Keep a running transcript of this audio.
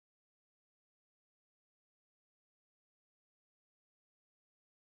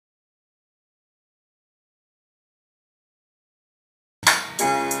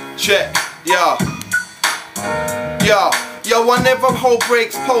Check, yeah. Yo, I never hold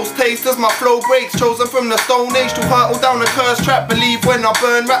breaks, post tasters, my flow breaks. Chosen from the stone age to hurtle down a cursed trap. Believe when I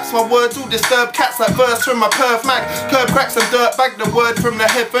burn raps, my words will disturb cats like verse from a perf mag. Curb cracks and dirt bag, the word from the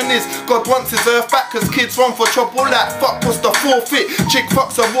heaven is God wants his earth back, cause kids run for trouble like fuck was the forfeit. Chick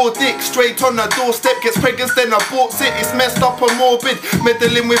fucks a raw dick, straight on the doorstep. Gets pregnant then aborts it, it's messed up and morbid.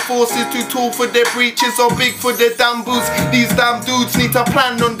 Meddling with forces too tall for their breeches or big for their damn boots. These damn dudes need to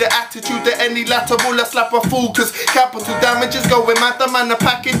plan on their attitude that any lateral I slap a fool, cause capital damage is going mad. The man a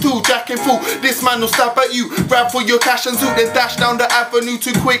packing too, jacking full. This man will stab at you, grab for your cash and zoot, then dash down the avenue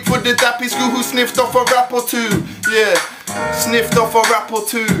too quick for the dappy screw who sniffed off a rap or two. Yeah, sniffed off a rap or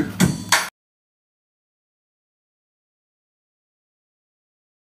two.